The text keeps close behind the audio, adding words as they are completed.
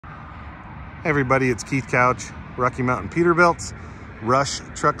Hey everybody, it's Keith Couch, Rocky Mountain Peterbilt's Rush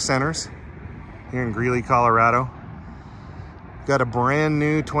Truck Centers here in Greeley, Colorado. Got a brand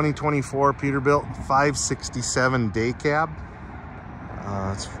new 2024 Peterbilt 567 day cab.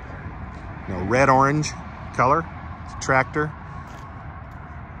 It's red-orange color. It's a tractor.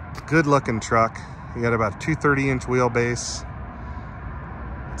 Good looking truck. You got about a 230-inch wheelbase.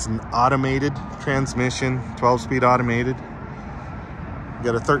 It's an automated transmission, 12-speed automated.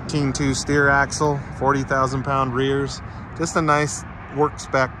 Got a 13.2 steer axle, 40,000-pound rears. Just a nice work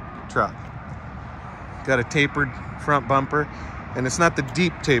spec truck. Got a tapered front bumper, and it's not the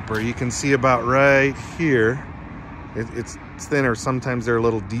deep taper. You can see about right here. It's thinner. Sometimes they're a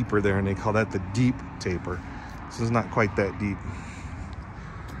little deeper there, and they call that the deep taper. This is not quite that deep.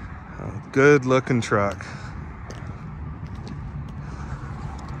 Good looking truck.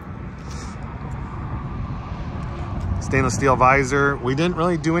 Stainless steel visor. We didn't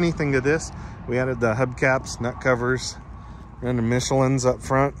really do anything to this. We added the hubcaps, nut covers, and the Michelin's up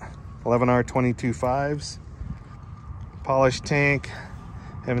front. 11R22.5s. Polished tank.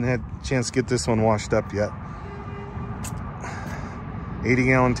 Haven't had a chance to get this one washed up yet.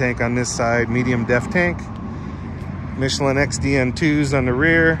 80-gallon tank on this side, medium depth tank. Michelin XDN2s on the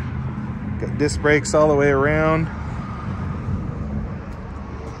rear. Got disc brakes all the way around.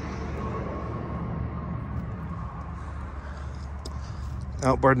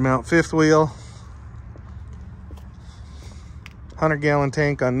 Outboard mount fifth wheel. 100-gallon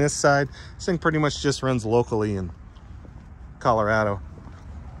tank on this side. This thing pretty much just runs locally in Colorado.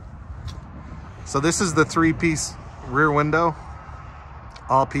 So this is the 3-piece rear window.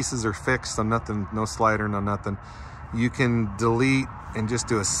 All pieces are fixed, so nothing, no slider, no nothing. You can delete and just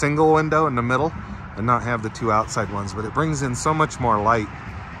do a single window in the middle and not have the two outside ones, but it brings in so much more light.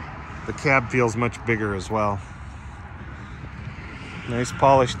 The cab feels much bigger as well. Nice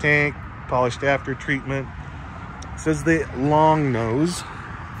polished tank, polished after treatment. It says the long nose.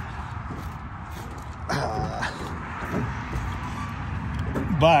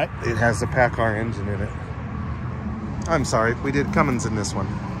 But it has a PACCAR engine in it. I'm sorry, we did Cummins in this one.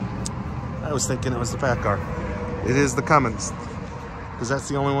 I was thinking it was the PACCAR. It is the Cummins, because that's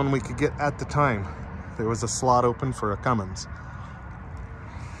the only one we could get at the time. There was a slot open for a Cummins.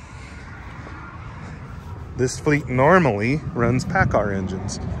 This fleet normally runs PACCAR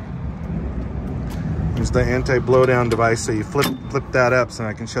engines. There's the anti-blowdown device, so you flip that up so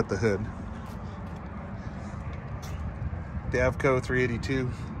I can shut the hood. Davco 382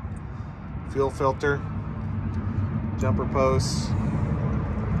 fuel filter, jumper posts,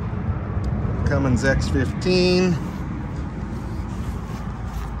 Cummins X15,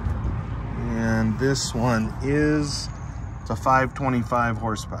 and this one is, it's a 525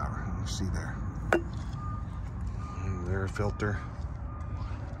 horsepower. You see there. Air filter,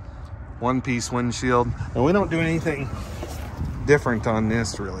 one-piece windshield, and we don't do anything different on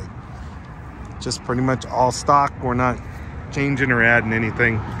this really. Just pretty much all stock. We're not changing or adding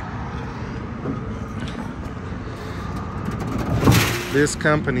anything. This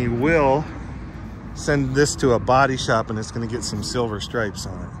company will send this to a body shop, and it's going to get some silver stripes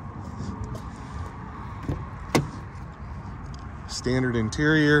on it. Standard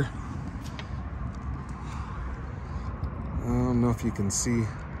interior. I don't know if you can see.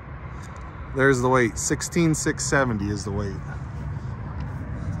 There's the weight. 16,670 is the weight.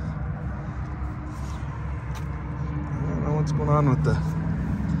 I don't know what's going on with the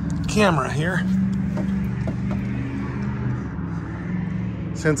camera here.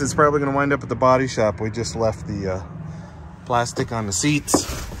 Since it's probably going to wind up at the body shop, we just left the plastic on the seats.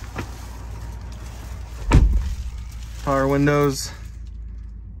 Power windows,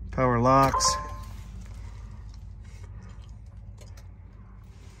 power locks.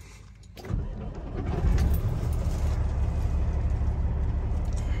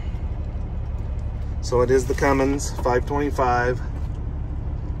 So it is the Cummins 525.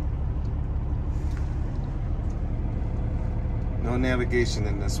 No navigation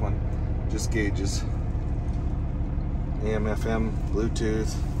in this one, just gauges. AM, FM,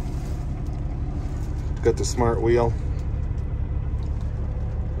 Bluetooth. Got the smart wheel.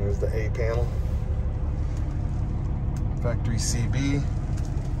 There's the A panel. Factory CB.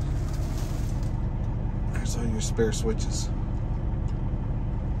 There's all your spare switches.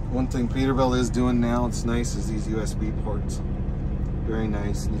 One thing Peterbilt is doing now, it's nice, is these USB ports. Very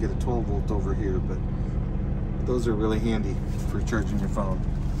nice. You get a 12 volt over here, but those are really handy for charging your phone.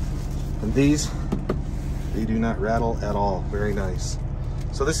 And these, they do not rattle at all. Very nice.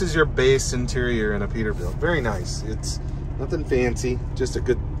 So this is your base interior in a Peterbilt. Very nice. It's nothing fancy, just a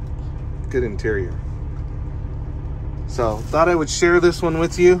good interior. So thought I would share this one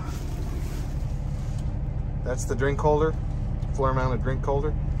with you. That's the drink holder, floor mounted drink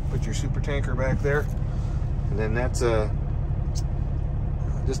holder. Put your super tanker back there. And then that's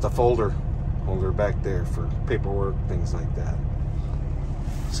just a folder holder back there for paperwork, things like that.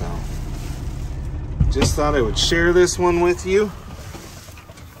 So just thought I would share this one with you.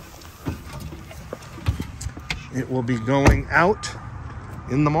 It will be going out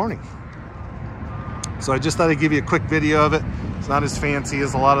in the morning. So I just thought I'd give you a quick video of it. It's not as fancy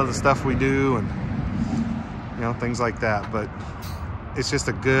as a lot of the stuff we do and you know, things like that, but it's just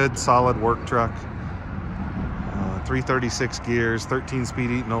a good solid work truck. 336 gears, 13-speed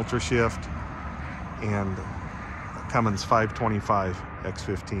Eaton Ultra Shift, and a Cummins 525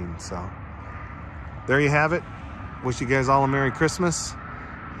 X15. So there you have it. Wish you guys all a Merry Christmas,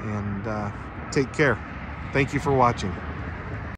 and take care. Thank you for watching.